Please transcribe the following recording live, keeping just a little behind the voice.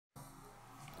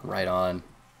Right on.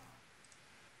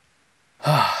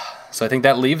 So I think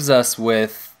that leaves us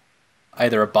with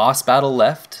either a boss battle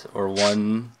left or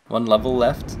one level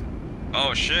left.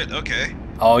 Oh shit, okay.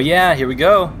 Oh yeah, here we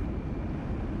go.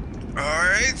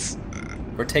 Alright.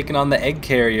 We're taking on the egg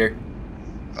carrier.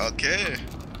 Okay.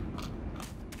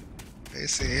 I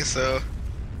see, so.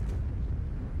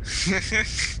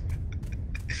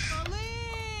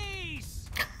 Police!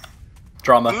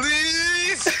 Drama.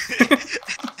 Please!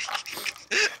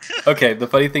 Okay, the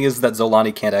funny thing is that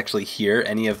Zolani can't actually hear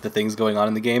any of the things going on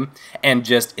in the game, and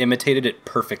just imitated it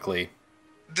perfectly.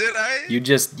 Did I?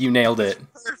 You nailed it.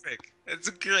 Perfect. It's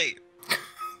great.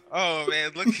 Oh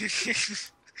man, look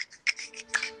at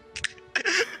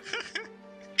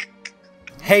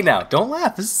Hey now, don't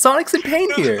laugh. Sonic's in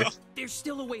pain here. There's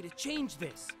still a way to change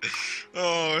this.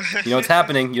 Oh. You know what's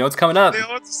happening. You know what's coming up. They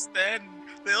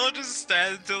all just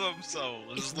stand to themselves,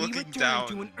 just If we looking return down,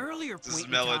 to an earlier just point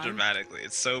in time, melodramatically.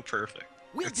 It's so perfect.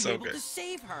 we'll It's be so able good. to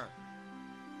save her.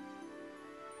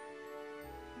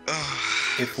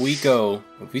 If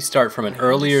we start from an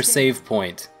earlier save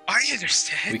point, I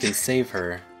understand. we can save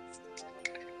her.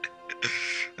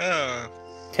 Oh.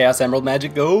 Chaos Emerald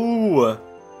magic, go!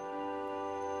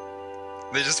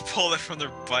 They just pull it from their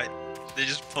butt. They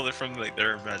just pull it from like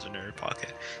their imaginary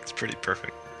pocket. It's pretty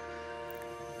perfect.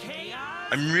 Chaos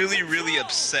I'm really control!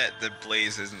 upset that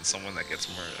Blaze isn't someone that gets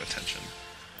more attention.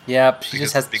 Yep, she Because-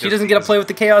 just has. She because- doesn't get to play with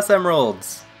the Chaos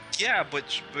Emeralds. Yeah, but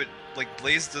like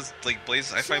Blaze does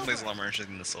Blaze. I find Blaze a lot more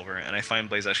interesting than Silver, and I find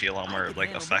Blaze actually a lot more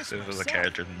like effective as a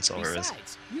character than Silver is.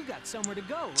 Besides, you got somewhere to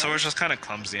go, right? Silver's just kind of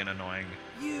clumsy and annoying.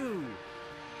 You.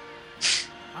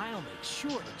 I'll make sure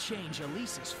to change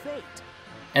Elisa's fate.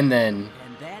 And then,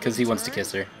 And that, because in he wants to turn,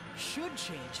 kiss her, should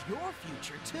change your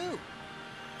future too.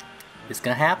 it's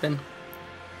gonna happen.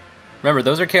 Remember,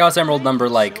 those are Chaos Emerald number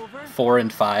like 4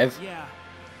 and 5. Yeah.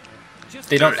 Just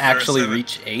They don't There are actually 7.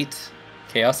 reach 8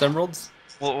 Chaos Emeralds.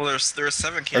 Well, there are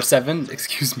 7 Or chaos. 7,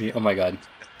 excuse me. Oh my god.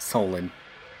 Solon. Oh,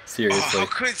 Seriously. how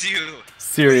could you?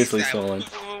 Seriously, What is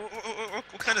that? Solon.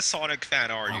 What kind of Sonic fan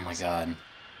are you? Oh my god.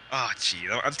 Oh, gee,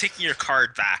 I'm taking your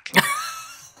card back.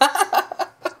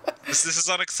 This is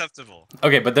unacceptable.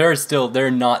 Okay, but there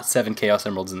are not 7 Chaos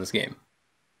Emeralds in this game.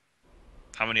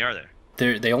 How many are there?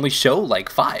 They only show like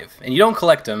 5, and you don't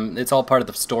collect them. It's all part of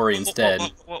the story instead.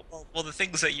 Well, the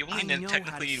thing is that you only I know need how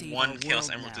technically to need save 1 our Chaos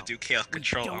world Emerald to now. do Chaos We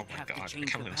Control. Oh don't my have to god, I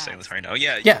change can't believe the I'm saying this past. right now.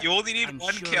 Yeah, Yeah. you only need I'm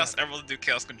 1 sure Chaos of it. Emerald to do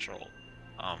Chaos Control.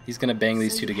 He's gonna bang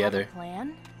these So two you have a together.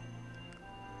 plan?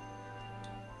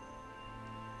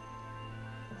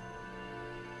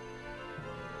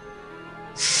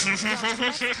 Sense his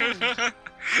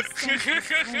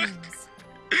wings.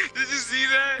 Did you see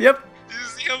that? Yep. Did you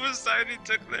see how much time he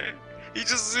took there? He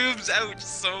just zooms out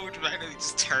so dramatically,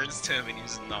 just turns to him and he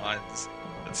just nods.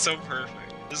 It's so perfect.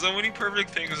 There's so many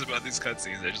perfect things about these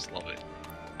cutscenes. I just love it.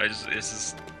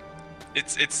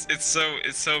 It's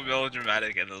so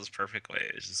melodramatic in those perfect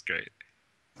ways. It's just great.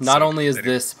 Not So only is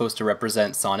exciting. this supposed to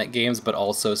represent Sonic games, but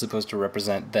also supposed to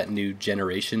represent that new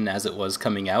generation as it was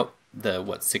coming out. The,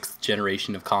 6th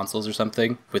generation of consoles or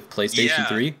something with PlayStation Yeah.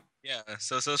 3? Yeah,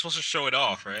 so it's supposed to show it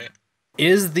off, right?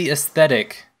 Is the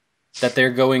aesthetic that they're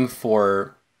going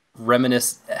for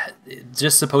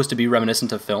just supposed to be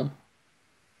reminiscent of film?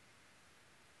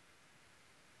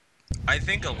 I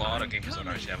think a lot of games don't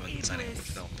actually have an understanding of what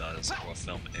film does, what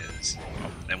film is,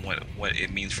 and what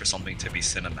it means for something to be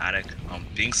cinematic.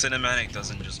 Being cinematic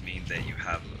doesn't just mean that you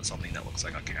have something that looks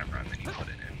like a camera and then you put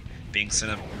it in. Being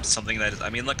something that is, I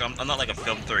mean, look, I'm not like a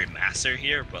film theory master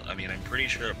here, but I mean, I'm pretty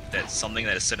sure that something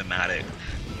that is cinematic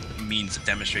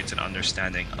demonstrates an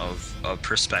understanding of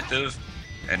perspective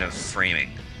and of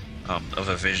framing, of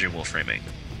a visual framing.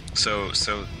 So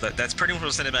that's pretty much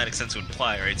what a cinematic sense would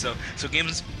imply, right? So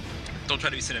games don't try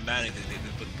to be cinematic,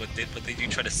 but they do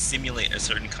try to simulate a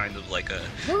certain kind of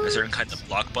a certain kind of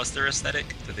blockbuster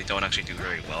aesthetic that they don't actually do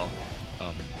very well.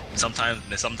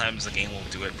 Sometimes the game will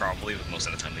do it properly, but most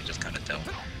of the time they just kind of don't.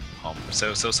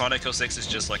 So Sonic 06 is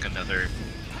just like another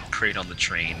crate on the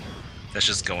train that's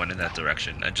just going in that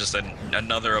direction, and just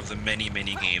another of the many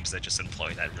games that just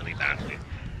employ that really badly,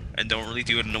 and don't really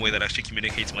do it in a way that actually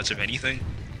communicates much of anything.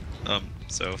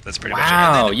 So that's pretty much it.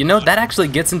 Wow, And you know, that actually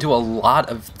gets into a lot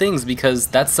of things because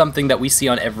that's something that we see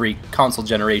on every console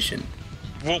generation.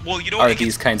 Well, you know Are what,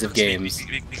 these kinds of games.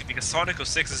 because Sonic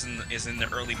 06 is in the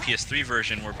early PS3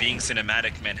 version, where being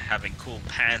cinematic meant having cool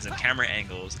pans and camera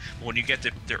angles. But when you get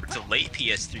to late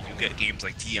PS3, you get games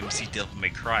like DMC Devil May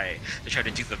Cry. They try to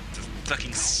do the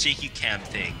fucking shaky cam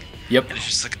thing. Yep. And it's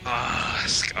just like,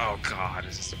 oh god,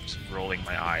 it's just rolling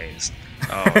my eyes.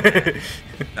 Oh,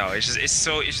 no, it's just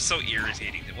so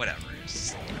irritating. Whatever.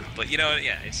 But you know,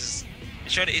 yeah, it's just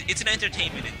it's an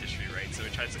entertainment industry, right? So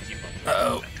it tries to keep up with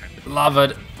Uh-oh. that kind of.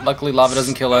 Lava. Luckily, lava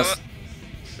doesn't kill us.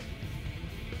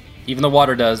 Even the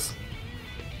water does.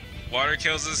 Water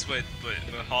kills us, but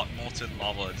hot molten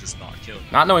lava does not kill.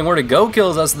 Not knowing where to go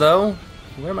kills us, though.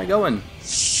 Where am I going?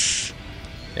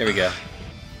 There we go.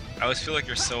 I always feel like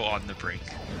you're so on the brink.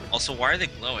 Also, why are they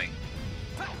glowing?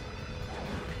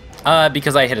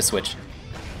 Because I hit a switch.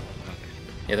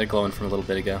 Yeah, they're glowing from a little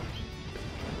bit ago.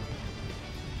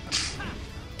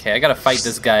 Okay, I gotta fight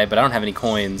this guy, but I don't have any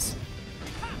coins.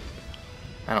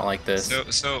 I don't like this.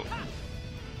 So,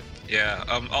 yeah.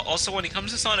 Also, when it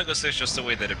comes to Sonic 06, just the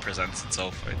way that it presents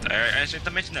itself, I should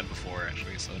have mentioned that before,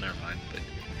 actually. So never mind.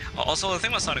 But also, the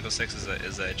thing about Sonic 06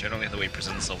 is that generally the way it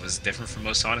presents itself is different from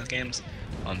most Sonic games,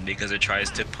 because it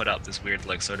tries to put out this weird,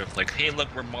 like, sort of like, hey,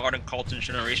 look, we're modern cult and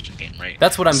generation game, right?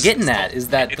 That's what I'm getting at. Is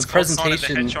that it's the presentation?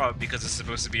 Sonic the Hedgehog because it's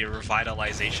supposed to be a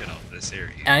revitalization of the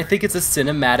series. And I think it's a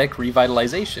cinematic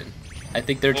revitalization. I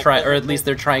think they're trying, or at least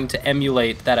they're trying to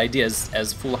emulate that idea,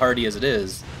 as foolhardy as it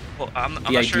is. Well, I'm the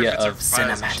not sure idea if of it's a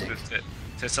revitalization cinematic.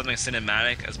 to something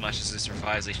cinematic as much as this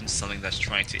revitalization is something that's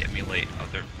trying to emulate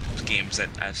other games that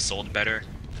have sold better.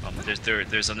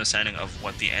 There's understanding of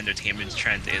what the entertainment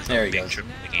trend is There of he big goes.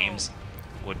 AAA games.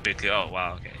 Would big oh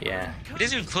wow, okay. Yeah. He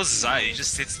doesn't even close his eyes. He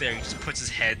just sits there. He just puts his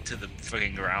head to the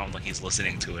fucking ground like he's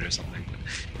listening to it or something.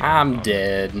 I'm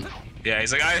dead. Yeah,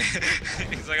 he's like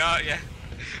he's like, oh yeah,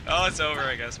 oh it's over,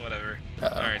 I guess, whatever.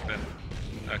 Uh-oh. All right then.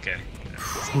 Okay.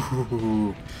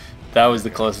 Ooh, that was the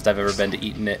closest I've ever been to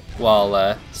eating it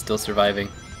while still surviving.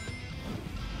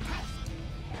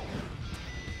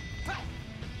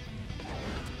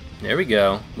 There we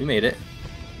go. We made it.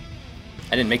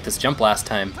 I didn't make this jump last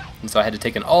time, and so I had to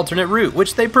take an alternate route,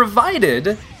 which they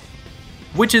provided,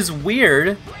 which is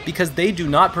weird because they do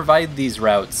not provide these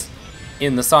routes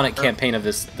in the Sonic campaign of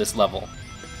this level.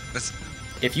 That's,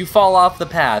 If you fall off the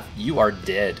path, you are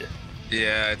dead.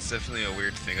 yeah, it's definitely a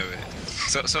weird thing of it.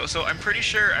 So I'm pretty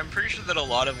sure that a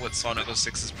lot of what Sonic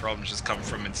 06's problems just come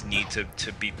from its need to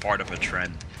be part of a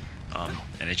trend.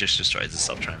 And it just tries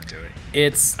itself trying to do it.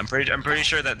 It's I'm pretty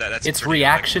sure that's it's pretty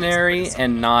reactionary obvious.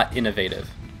 and not innovative.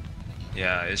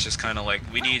 Yeah, it's just kind of like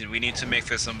we need to make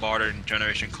this a modern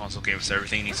generation console game, so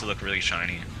everything needs to look really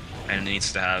shiny, and it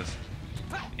needs to have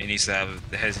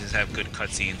good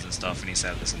cutscenes and stuff. It needs to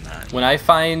have this and that. When I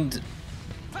find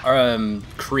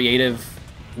creative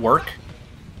work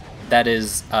that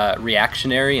is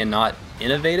reactionary and not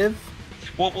innovative,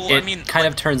 Well, it I mean, kind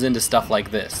of turns into stuff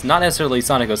like this. Not necessarily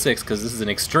Sonic 06, because this is an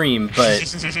extreme, but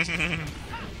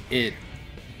it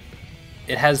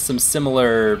has some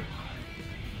similar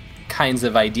kinds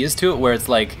of ideas to it, where it's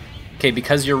like, okay,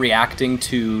 because you're reacting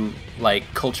to like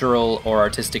cultural or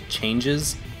artistic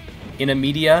changes in a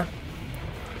media,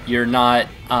 you're not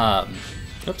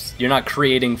you're not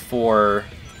creating for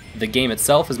the game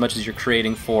itself as much as you're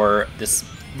creating for this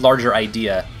larger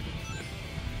idea.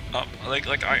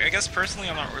 I guess personally,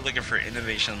 I'm not really looking for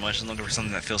innovation much. I'm looking for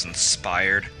something that feels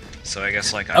inspired. So I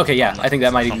guess like Okay, yeah, I think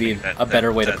that might even be a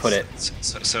better way to put it.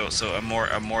 So a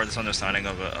more this understanding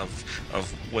of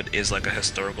what is like a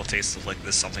historical taste of like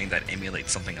this something that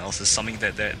emulates something else is something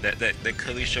that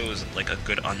clearly shows like a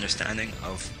good understanding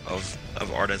of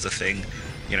art as a thing,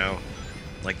 you know,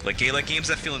 like games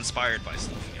that feel inspired by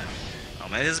stuff. You know?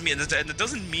 It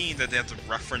doesn't mean that they have to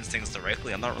reference things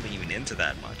directly. I'm not really even into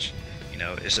that much. You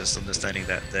know, it's just understanding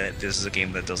that this is a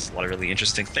game that does a lot of really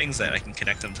interesting things that I can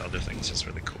connect them to other things. Just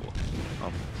really cool.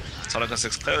 Sonic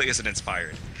 06 clearly isn't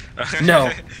inspired.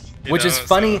 No, which is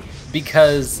funny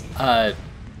because Mario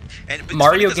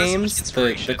funny 'cause games,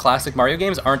 the classic Mario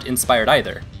games, aren't inspired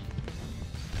either.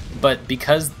 But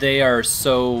because they are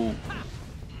so,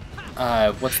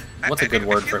 what's a good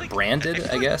word for it? Branded,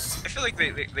 I guess. I feel like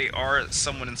they are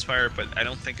somewhat inspired, but I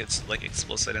don't think it's like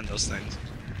explicit in those things.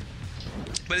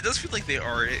 But it does feel like they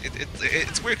are.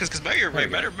 It's weird because Mario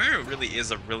really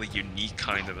is a really unique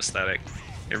kind of aesthetic.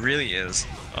 It really is.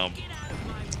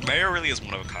 Mario really is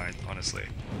one of a kind, honestly.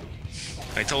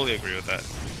 I totally agree with that.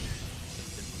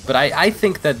 But I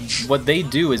think that what they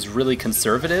do is really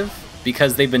conservative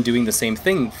because they've been doing the same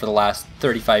thing for the last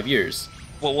 35 years.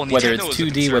 Well, whether it's Nintendo is a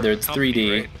 2D, whether it's conservative 3D.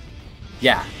 company, right?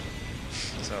 Yeah.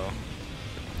 So.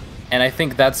 And I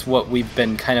think that's what we've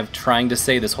been kind of trying to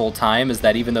say this whole time, is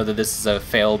that even though that this is a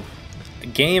failed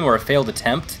game or a failed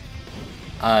attempt,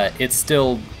 it's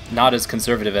still not as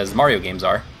conservative as Mario games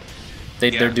are.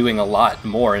 They're doing a lot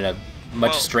more in a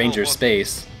much stranger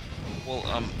space.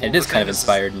 And it is kind of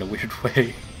inspired in a weird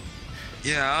way.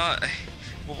 Yeah.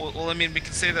 Well, I mean, we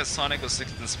can say that Sonic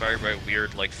 06 is inspired by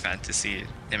weird, like, fantasy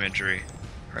imagery.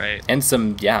 right? And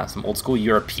some old school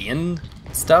European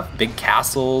stuff, big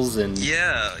castles and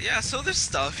Yeah. So there's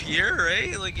stuff here,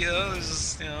 right? Like there's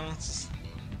just it's,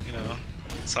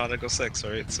 Sonic 06,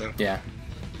 right? So yeah.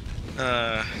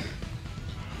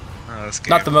 this game.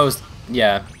 Not the most,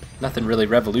 nothing really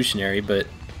revolutionary, but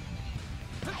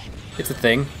it's a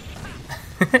thing.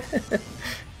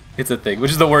 It's a thing,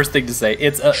 which is the worst thing to say.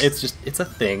 It's a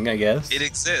thing, I guess. It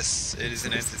exists. It is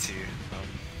an entity.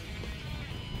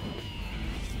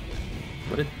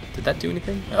 What did that do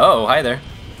anything? Oh, hi there.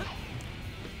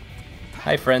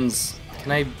 Hi, friends.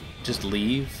 Can I just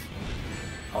leave?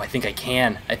 Oh, I think I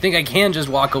can. I think I can just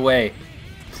walk away.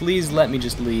 Please let me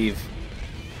just leave.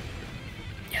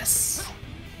 Yes.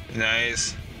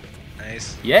 Nice.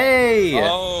 Yay!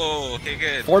 Oh, okay,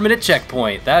 good. 4-minute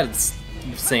checkpoint. That's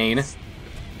insane.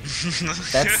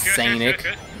 That's Sonic.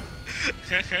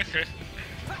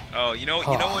 Oh, you know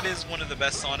what is one of the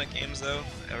best Sonic games though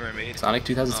ever made? Sonic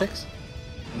 2006.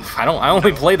 I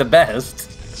only play the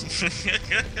best.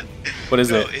 What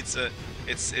is it?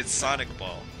 It's Sonic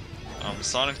Ball.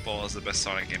 Sonic Ball is the best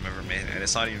Sonic game ever made, and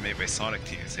it's not even made by Sonic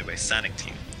Team. It's made by Sonic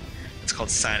Team. It's called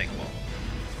Sonic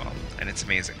Ball, and it's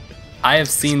amazing. I have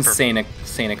seen Sonic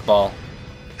Ball.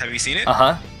 Have you seen it?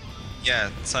 Uh-huh.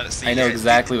 Yeah, I know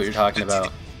exactly what you're talking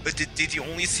about. But did you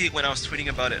only see it when I was tweeting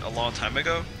about it a long time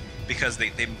ago? Because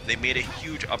they made a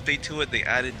huge update to it. They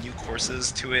added new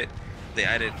courses to it. They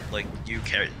added like new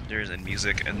characters and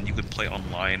music, and you could play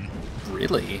online.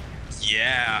 Really?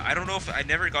 Yeah, I don't know if I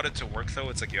never got it to work though.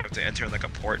 It's like you have to enter like a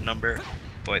port number,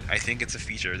 but I think it's a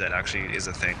feature that actually is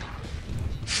a thing.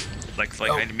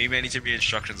 Maybe I need to read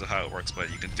instructions of how it works,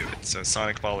 but you can do it. So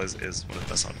Sonic Ball is one of the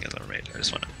best Sonic games ever made. I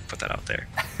just want to put that out there.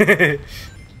 It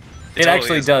totally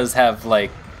actually does have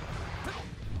like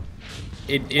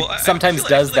it sometimes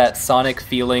does that Sonic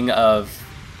feeling of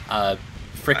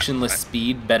frictionless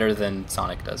speed better than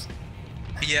Sonic does.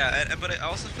 Yeah, but I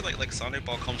also feel like Sonic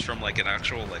Ball comes from like an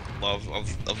actual like love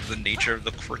of the nature of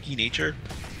the quirky nature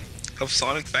of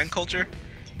Sonic fan culture.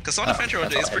 Because Sonic fan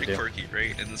culture is pretty quirky,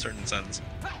 right, in a certain sense.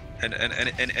 And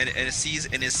it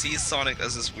sees Sonic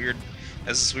as this weird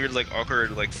like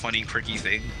awkward like funny quirky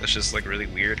thing that's just like really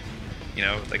weird,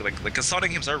 because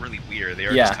Sonic games are really weird. They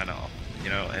are just kind of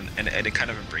and it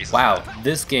kind of embraces. Wow, that.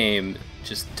 This game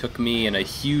just took me in a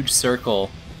huge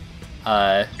circle,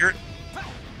 and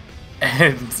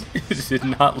it did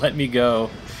not let me go.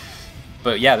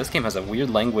 But yeah, this game has a weird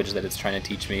language that it's trying to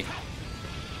teach me.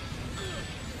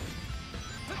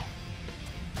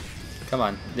 Come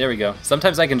on, there we go.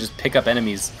 Sometimes I can just pick up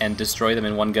enemies and destroy them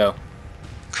in one go.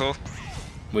 Cool.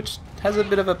 Which has a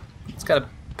bit of it's got a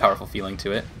powerful feeling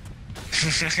to it.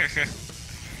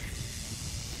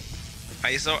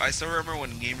 I still remember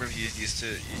when game reviews.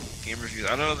 I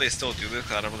don't know if they still do this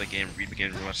because I don't really read the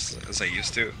game as much as I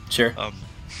used to. Sure.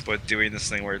 But doing this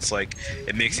thing where it's like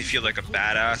it makes you feel like a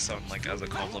badass as a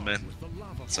compliment.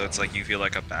 So it's like you feel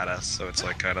like a badass. So it's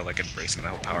like kind of like embracing the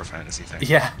whole power fantasy thing.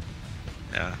 Yeah.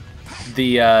 Yeah.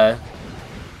 There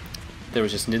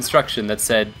was just an instruction that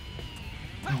said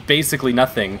basically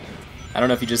nothing. I don't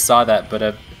know if you just saw that, but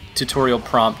a tutorial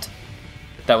prompt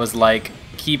that was like,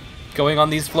 keep going on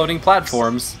these floating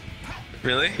platforms.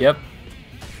 Really? Yep.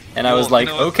 And I was like,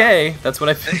 okay, that's what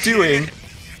I've been doing.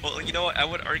 Well, you know what? I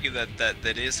would argue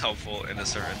that is helpful in a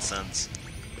certain sense.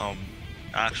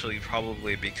 Actually,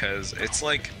 probably because it's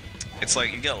like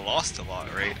you get lost a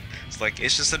lot, right?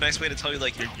 It's just a nice way to tell you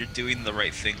like you're doing the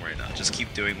right thing right now. Just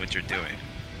keep doing what you're doing.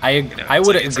 I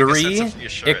would agree,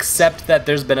 except that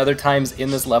there's been other times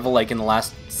in this level, like in the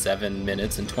last 7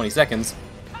 minutes and 20 seconds,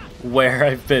 where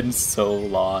I've been so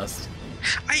lost.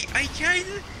 I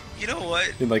kinda, you know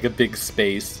what? In like a big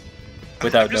space,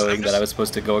 without knowing that I was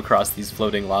supposed to go across these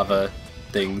floating lava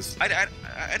things.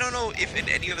 I don't know if in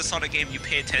any other Sonic game you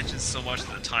pay attention so much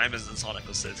to the time as in Sonic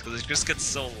 06, because it just gets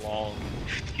so long.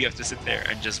 You have to sit there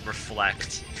and just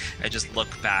reflect and just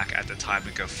look back at the time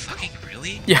and go, "Fucking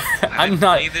really?" Yeah, I'm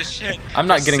not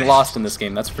getting lost in this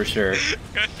game. That's for sure.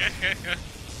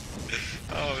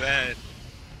 Oh man.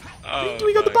 What are you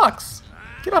doing on the box?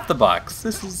 Get off the box.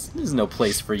 This is no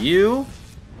place for you.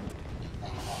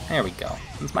 There we go.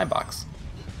 It's my box.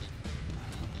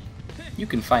 You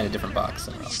can find a different box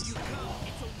somewhere else.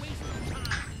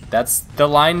 That's the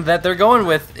line that they're going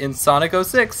with in Sonic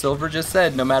 06. Silver just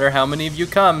said, no matter how many of you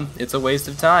come, it's a waste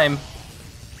of time.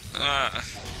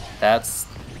 That's...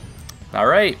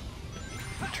 Alright.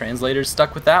 Translators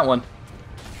stuck with that one.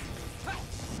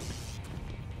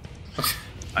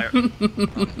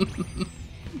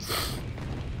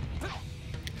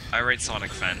 I write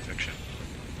Sonic fan fiction.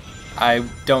 I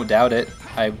don't doubt it.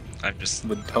 I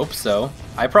would hope so.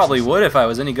 I probably would if I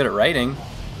was any good at writing.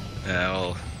 Yeah,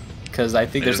 well, because I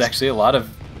think there's actually a lot of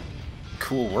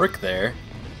cool work there.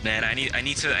 man, I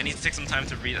need to take some time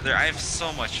to read. I have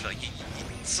so much, like,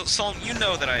 so you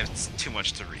know that I have too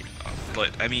much to read.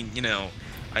 But I mean, you know,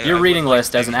 Your reading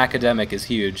list as an academic is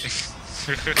huge.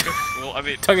 Well, I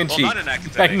mean, tongue in cheek. Not an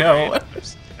academic. I know.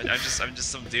 I'm just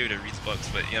some dude who reads books.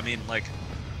 But I mean, like,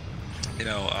 you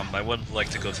know, I would like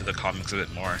to go through the comics a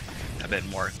bit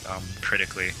more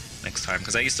critically next time,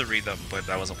 because I used to read them, but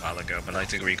that was a while ago. But I like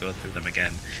to go through them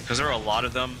again, because there are a lot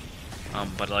of them.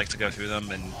 But I like to go through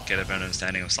them and get a better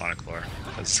understanding of Sonic lore,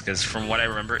 because from what I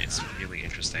remember, it's really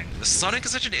interesting. The Sonic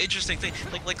is such an interesting thing.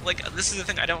 Like this is the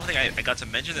thing I don't think I got to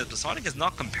mention, that the Sonic is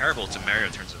not comparable to Mario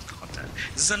in terms of content.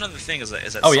 This is another thing, is that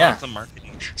Oh, Sonic yeah.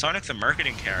 Sonic the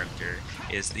marketing character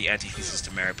is the antithesis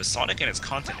to Mario, but Sonic and its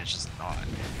content is just not.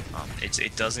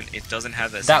 It doesn't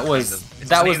have that. That was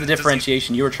the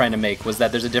differentiation you were trying to make, was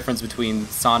that there's a difference between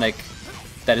Sonic,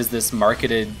 that is this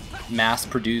marketed,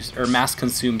 mass-produced or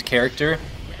mass-consumed character,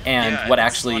 and what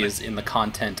actually Sonic is in the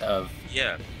content of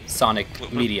Yeah.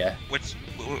 Sonic media. Which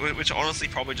honestly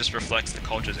probably just reflects the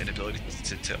culture's inability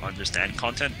to understand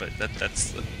content, but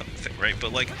that's the thing, right?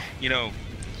 But like, you know,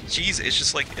 geez, it's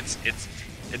just like it's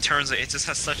in terms of, it just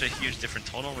has such a huge different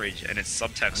tonal range, and its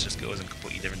subtext just goes in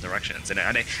completely different directions. And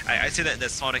I say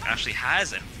that Sonic actually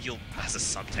has a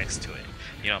subtext to it.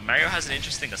 You know, Mario has an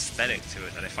interesting aesthetic to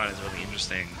it that I find is really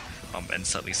interesting. And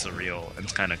slightly surreal, and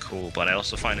it's kind of cool, but I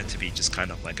also find it to be just kind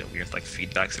of like a weird, like,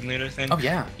 feedback simulator thing. Oh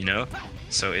yeah. You know,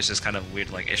 so it's just kind of weird.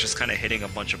 Like, it's just kind of hitting a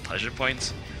bunch of pleasure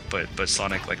points, but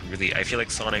Sonic, like, really, I feel like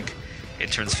Sonic in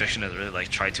turns fiction has really, like,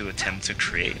 tried to attempt to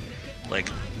create, like,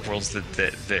 worlds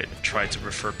that try to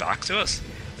refer back to us,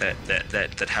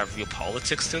 that have real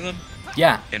politics to them.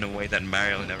 Yeah. In a way that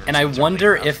Mario never. And I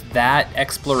wonder if that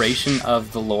exploration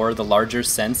of the lore, the larger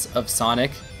sense of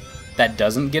Sonic, that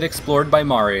doesn't get explored by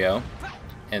Mario,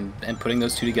 and putting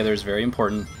those two together is very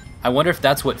important. I wonder if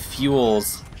that's what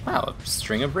fuels... Wow, a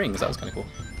string of rings, that was kind of cool.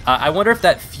 I wonder if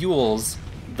that fuels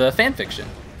the fanfiction.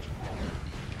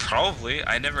 Probably.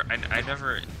 I never...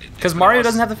 Because Mario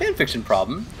doesn't have the fanfiction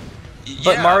problem,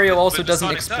 but Yeah, Mario also but doesn't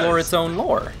Sonic explore does. its own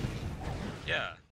lore.